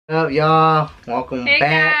Up, y'all? Welcome back.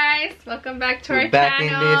 Hey guys, welcome back to our channel. Back in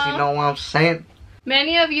this, you know what I'm saying?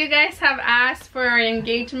 Many of you guys have asked for our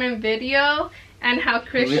engagement video and how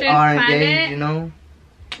Christian planned it. You know.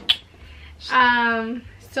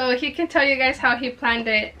 So he can tell you guys how he planned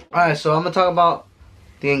it. Alright, so I'm gonna talk about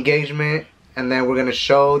the engagement, and then we're gonna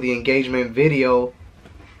show the engagement video.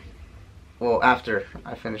 Well, after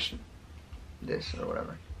I finish this or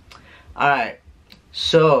whatever. Alright,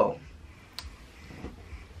 so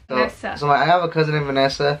I have a cousin named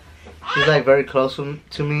Vanessa. She's like very close to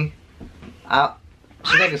me.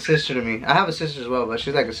 She's like a sister to me. I have a sister as well, but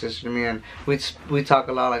she's like a sister to me, and we talk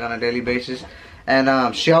a lot like on a daily basis.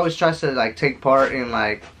 And she always tries to like take part in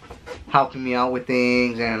like helping me out with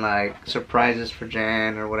things and like surprises for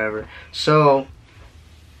Jen or whatever. So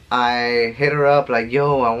I hit her up like,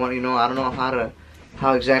 yo, I want, you know, I don't know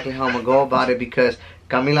how exactly I'm gonna go about it, because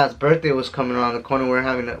Camila's birthday was coming around the corner. We're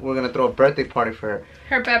gonna throw a birthday party for her.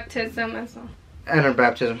 Her baptism as well. And her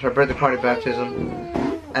baptism, her birthday party baptism.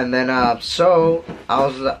 And then so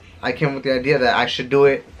I came with the idea that I should do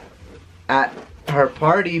it at her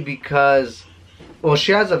party because, well,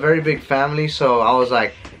 she has a very big family, so I was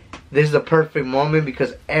like, this is the perfect moment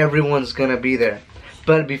because everyone's gonna be there.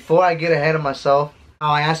 But before I get ahead of myself,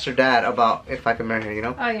 I asked her dad about if I could marry her, you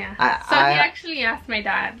know? Oh yeah. He actually asked my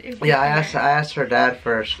dad. If yeah, I asked her dad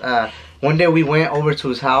first. One day we went over to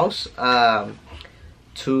his house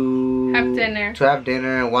to have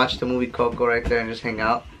dinner and watch the movie Coco right there and just hang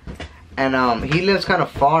out. And he lives kind of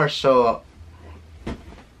far, so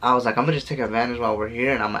I was like, I'm gonna just take advantage while we're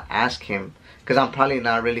here and I'm gonna ask him, because I'm probably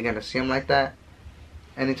not really gonna see him like that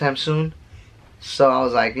anytime soon. So I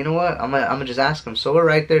was like, you know what, I'm gonna just ask him. So we're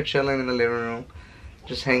right there chilling in the living room,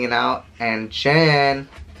 just hanging out, and Jen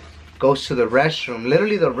goes to the restroom.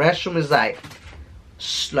 Literally the restroom is like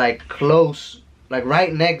close, like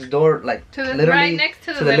right next door, like literally right next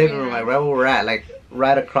to the living room, like right where we're at, like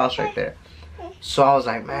right across right there. So I was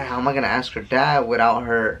like, man, how am I gonna ask her dad without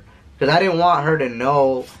her? Because I didn't want her to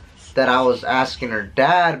know that I was asking her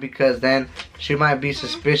dad, because then she might be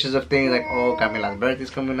suspicious of things like, oh, Camila's birthday's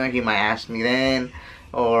coming up, he might ask me then,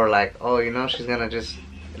 or like, oh, you know, she's gonna just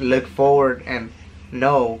look forward and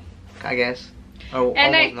know, I guess.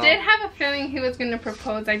 And I did have a feeling he was gonna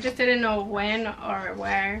propose. I just didn't know when or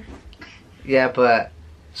where. Yeah, but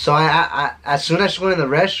so I as soon as she went in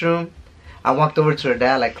the restroom, I walked over to her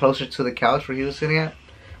dad, like closer to the couch where he was sitting at,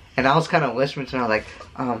 and I was kind of whispering to him, I was like,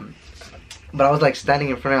 but I was like standing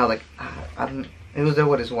in front of him, I was like, he was there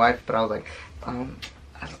with his wife, but I was like, I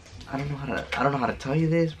don't know how to tell you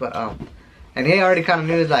this, but and he already kind of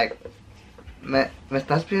knew, it's like, me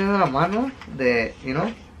estás pidiendo la mano de, you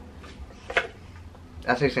know,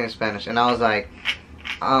 that's what he's saying in Spanish. And I was like,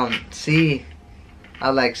 sí, I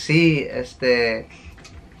was like, sí,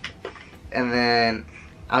 and then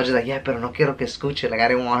I was just like, yeah, pero no quiero que escuche, like I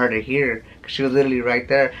didn't want her to hear, because she was literally right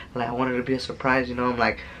there, like I wanted it to be a surprise, you know. I'm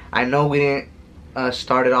like, I know we didn't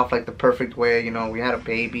start it off like the perfect way, you know, we had a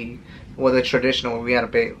baby, well, the traditional way,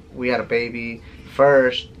 we had a baby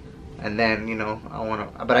first, and then, you know,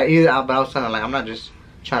 but I was kind of like, I'm not just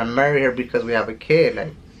trying to marry her because we have a kid,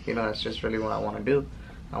 like, you know, that's just really what I want to do.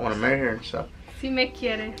 I want to marry her, so. Si me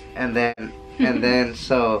quiere. And then,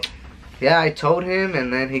 so, yeah, I told him,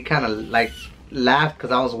 and then he kind of like laughed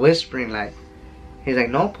because I was whispering, like, he's like,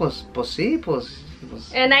 no, pues sí, pues.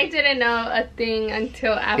 And I didn't know a thing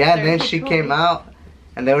until after. Yeah, and then she came out,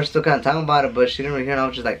 and they were still kind of talking about it, but she didn't really hear, and I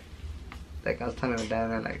was just like I was telling her dad,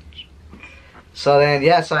 and then like, so then,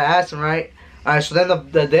 yeah, so I asked him, right? Alright, so then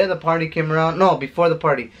the day of the party came around, no, before the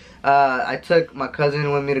party, I took my cousin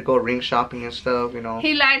with me to go ring shopping and stuff, you know.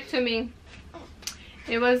 He lied to me.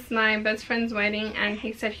 It was my best friend's wedding, and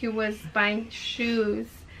he said he was buying shoes.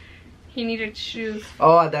 He needed shoes.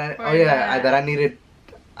 I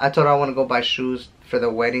told her I want to go buy shoes for the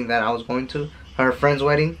wedding that I was going to, her friend's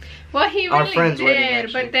wedding. Well, he really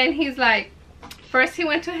did, but then he's like, first he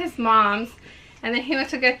went to his mom's, and then he went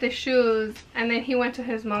to get the shoes, and then he went to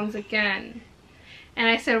his mom's again. And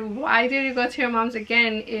I said, why did you go to your mom's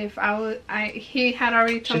again if he had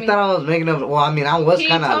already told me. She thought I was making up, well, I mean, I was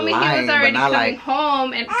kind of lying, he told me he was already coming like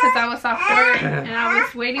home, and because I was off work, and I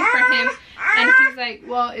was waiting for him. And he's like,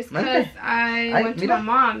 well, it's because I went to my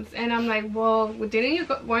mom's. And I'm like, well, weren't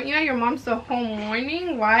you at your mom's the whole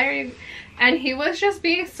morning? Why are you? And he was just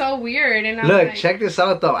being so weird. And I'm like, check this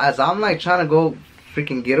out though. As I'm like trying to go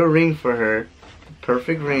freaking get a ring for her, the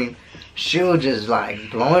perfect ring, she was just like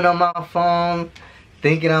blowing on my phone,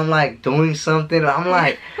 thinking I'm like doing something. I'm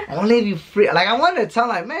like, I want to leave you free. Like, I wanted to tell,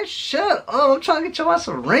 like, man, shut up. I'm trying to get your ass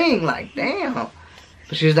a ring. Like, damn.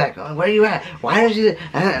 But she's like, oh, where you at? Why did you?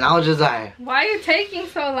 And I was just like, why are you taking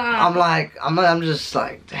so long? I'm just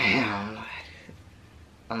like, damn.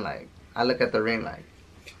 I'm like, I look at the ring like,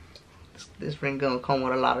 this ring gonna come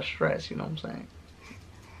with a lot of stress. You know what I'm saying?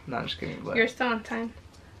 No, I'm just kidding. But you're still on time.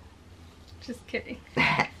 Just kidding.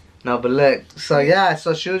 No, but look. So yeah,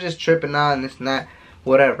 so she was just tripping out and this and that.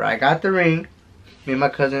 Whatever. I got the ring. Me and my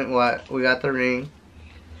cousin, we got the ring.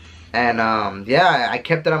 And yeah, I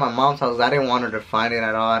kept it at my mom's house. I didn't want her to find it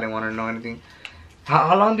at all. I didn't want her to know anything.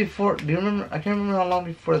 How long before? Do you remember? I can't remember how long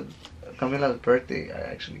before Camila's birthday I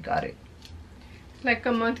actually got it. Like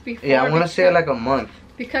a month before. Yeah, I want to say like a month.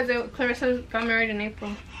 Because Clarissa got married in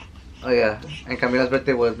April. Oh yeah, and Camila's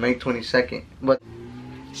birthday was May 22nd. But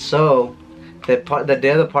so the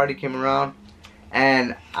day of the party came around,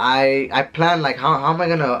 and I planned like how am I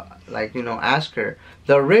gonna like ask her.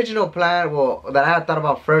 The original plan, well, that I had thought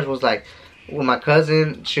about first was like, with my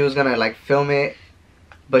cousin, she was gonna like film it,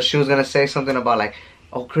 but she was gonna say something about like,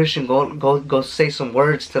 oh, Christian, go say some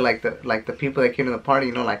words to like the people that came to the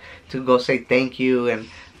party, like to go say thank you, and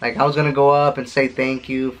like I was gonna go up and say thank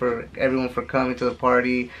you for everyone for coming to the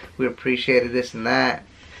party. We appreciated this and that,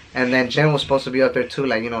 and then Jen was supposed to be up there too,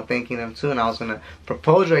 like thanking them too, and I was gonna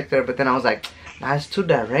propose right there, but then I was like, nah, it's too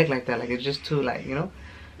direct like that, like it's just too like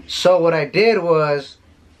So what I did was,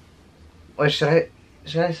 wait, should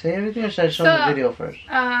I say everything or should I show the video first?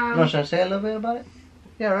 No, should I say a little bit about it?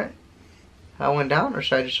 Yeah, right. How it went down, or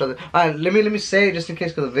should I just show the? Alright, let me say it just in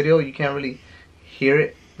case, because the video you can't really hear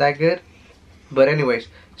it that good. But anyways,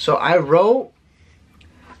 so I wrote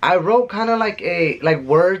kind of like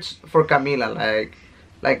words for Camila,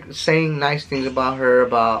 like saying nice things about her,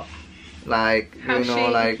 about like how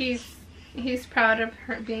he's proud of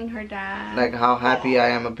her being her dad. Like how happy I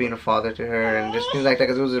am of being a father to her, and just things like that,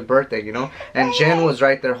 because it was her birthday, And Jen was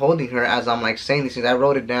right there holding her as I'm like saying these things. I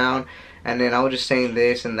wrote it down, and then I was just saying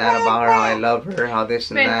this and that about her, how I love her, how this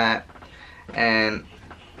and that, and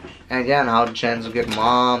yeah, and how Jen's a good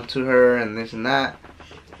mom to her, and this and that.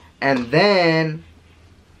 And then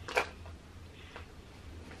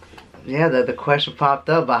yeah, the question popped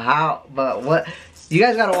up, but what? You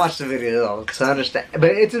guys gotta watch the video though to understand.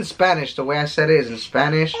 But it's in Spanish. The way I said it is in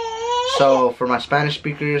Spanish. So for my Spanish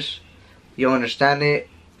speakers, you'll understand it.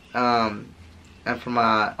 And for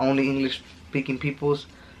my only English speaking peoples,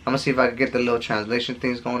 I'm gonna see if I can get the little translation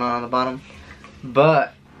things going on the bottom.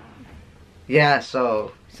 But yeah,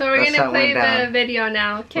 so we're gonna play the video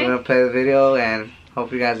now, okay? We're gonna play the video and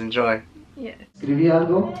hope you guys enjoy. Yes. Escribí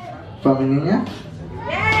algo para mi niña.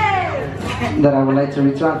 That I would like to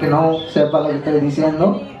return, que no sepa lo que estoy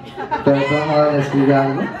diciendo, pero de todas maneras le escribí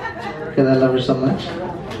algo, que I love her so much.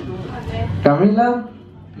 Camila,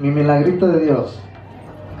 mi milagrito de Dios.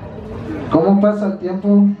 ¿Cómo pasa el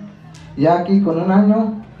tiempo? Ya aquí con 1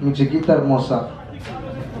 año, mi chiquita hermosa.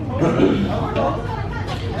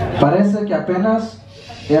 Parece que apenas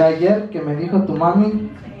era ayer que me dijo tu mami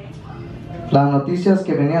las noticias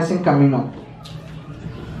que venías en camino.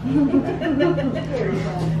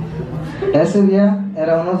 Ese día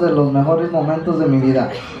era uno de los mejores momentos de mi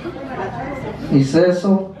vida. Hice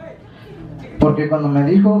eso porque cuando me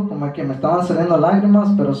dijo, como que me estaban saliendo lágrimas,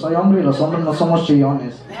 pero soy hombre y los hombres no somos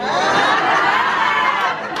chillones.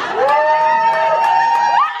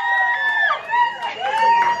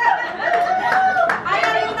 Hay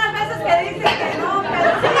algunas veces que dicen que no,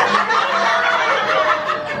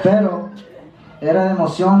 pero era de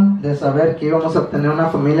emoción de saber que íbamos a tener una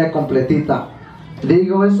familia completita.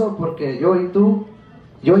 Digo eso porque yo y tu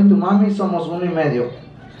mami somos 1 y medio.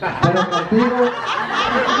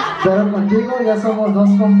 Pero contigo ya somos 2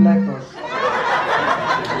 completos.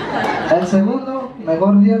 El segundo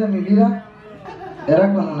mejor día de mi vida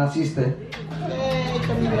era cuando naciste.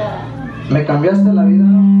 Me cambiaste la vida.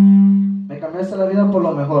 Me cambiaste la vida por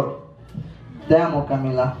lo mejor. Te amo,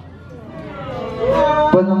 Camila.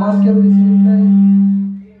 Pues nomás quiero decirte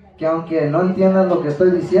que aunque no entiendas lo que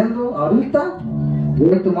estoy diciendo ahorita,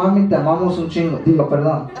 yo y tu mami te amamos un chingo. Digo,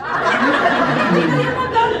 perdón.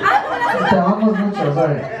 Te amamos mucho,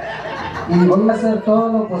 sorry. Y voy a hacer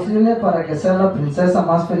todo lo posible para que seas la princesa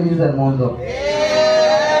más feliz del mundo.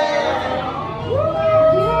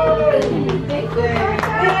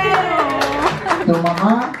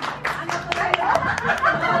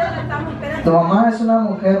 Tu mamá es una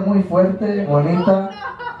mujer muy fuerte, bonita,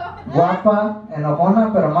 guapa,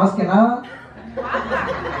 enojona, pero más que nada,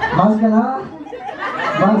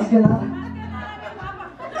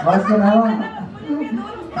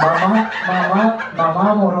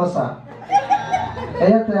 mamá amorosa.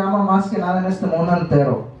 Ella te ama más que nada en este mundo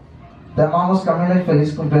entero. Te amamos, Camila, y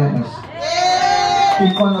feliz cumpleaños.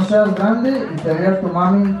 Y cuando seas grande y te vea tu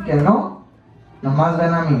mami que no, Nomás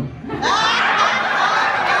ven a mí.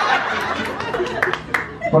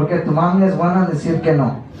 Porque tu mami es buena en decir que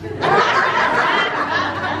no.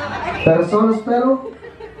 Pero solo espero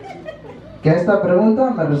que a esta pregunta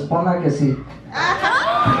me responda que sí.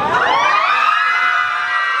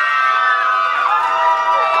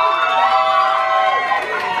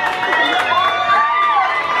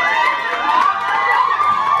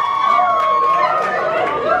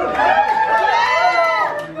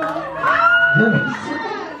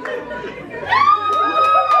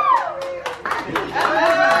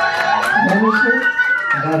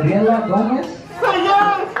 Gabriela Gómez.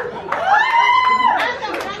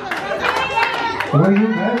 Were you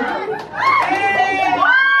married?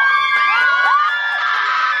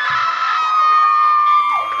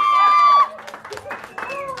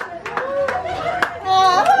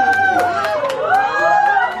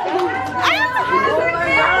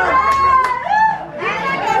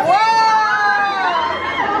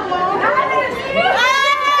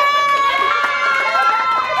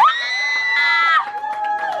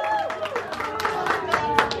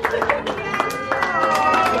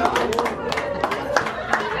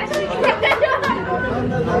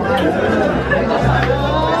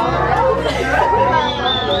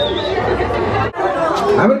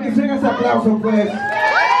 A ver que siga ese aplauso, pues.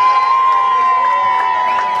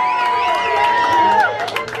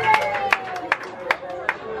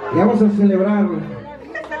 Y vamos a celebrar.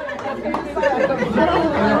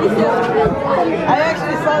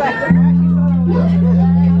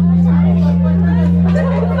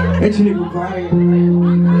 Échale, compadre.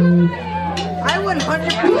 I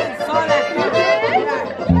 100% saw that.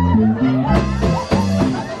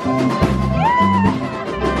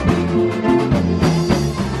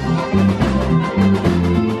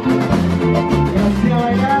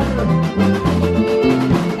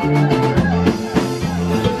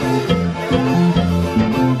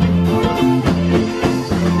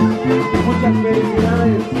 Muchas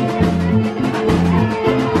felicidades.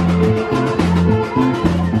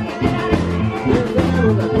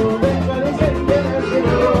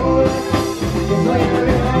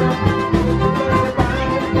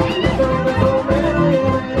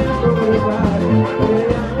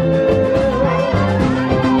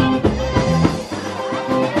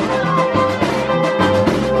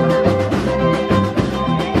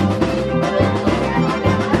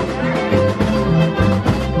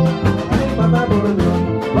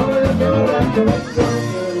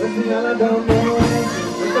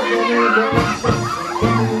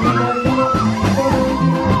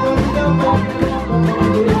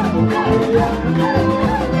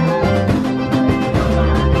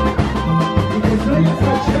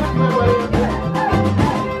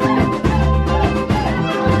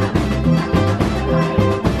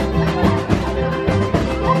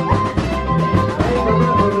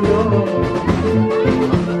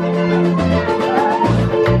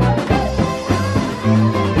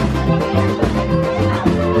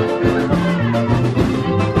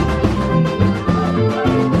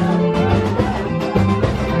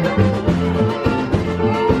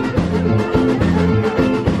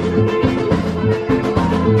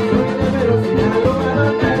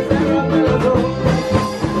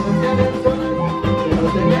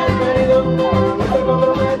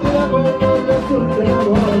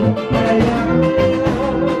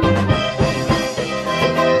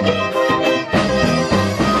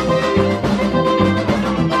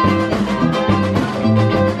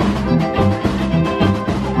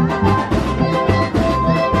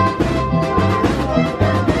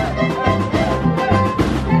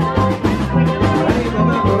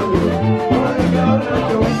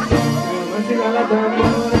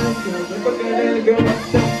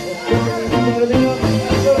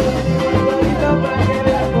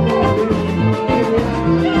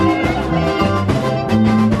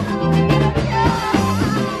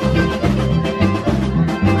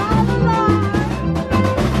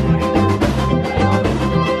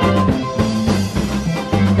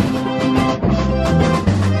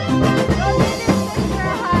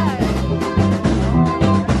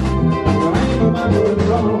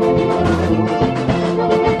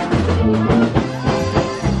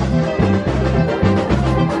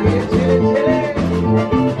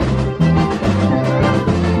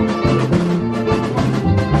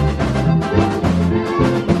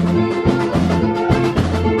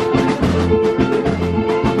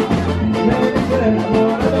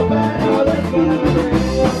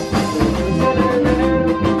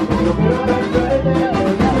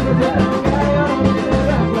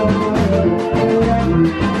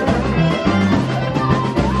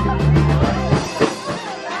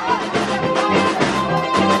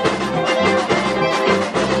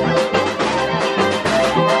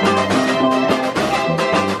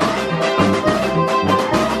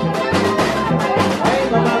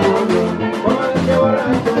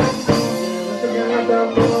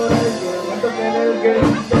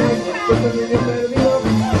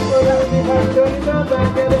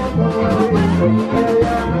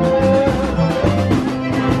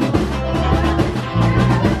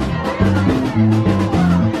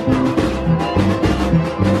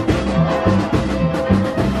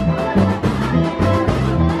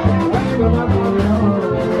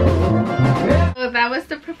 was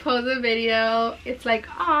the proposal video. It's like,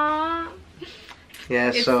 ah.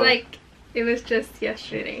 Yeah, it's like, it was just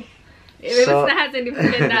yesterday. It hasn't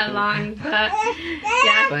even been that long, but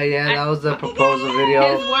yeah. But yeah, that was the proposal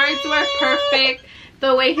video. His words were perfect.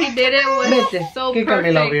 The way he did it was so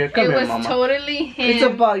perfect. It was totally him. It's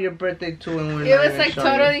about your birthday too, and it was like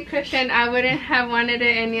totally Christian. I wouldn't have wanted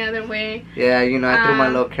it any other way. Yeah, you know, I threw my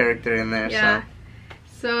little character in there. Yeah.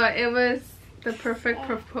 So it was the perfect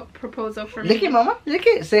proposal for me. Look at Mama. Look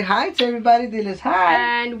at. Say hi to everybody. Diles hi.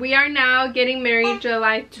 And we are now getting married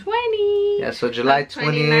July 20. Yeah, so July 20th.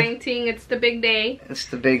 2019. It's the big day. It's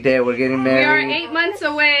the big day. We're getting married. We are 8 months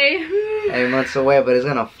away. 8 months away, but it's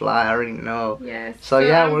gonna fly. I already know. Yes. So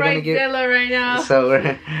yeah, we're gonna get right now. So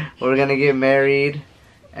we're gonna get married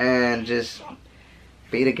and just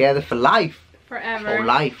be together for life. Forever. For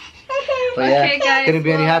life. But okay, yeah, guys. Couldn't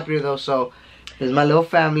be any happier though. So. This is my little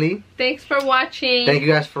family. Thanks for watching. Thank you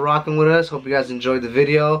guys for rocking with us. Hope you guys enjoyed the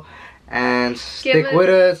video. And stick with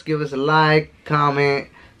us. Give us a like, comment,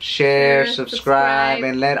 share, subscribe.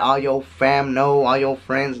 And let all your fam know, all your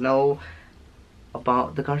friends know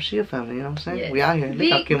about the Garcia family. You know what I'm saying? Yes. We out here. Look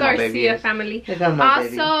how cute my baby is. Family. Look how my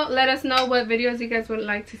baby also, let us know what videos you guys would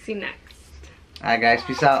like to see next. Alright guys,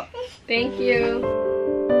 peace out. Thank you.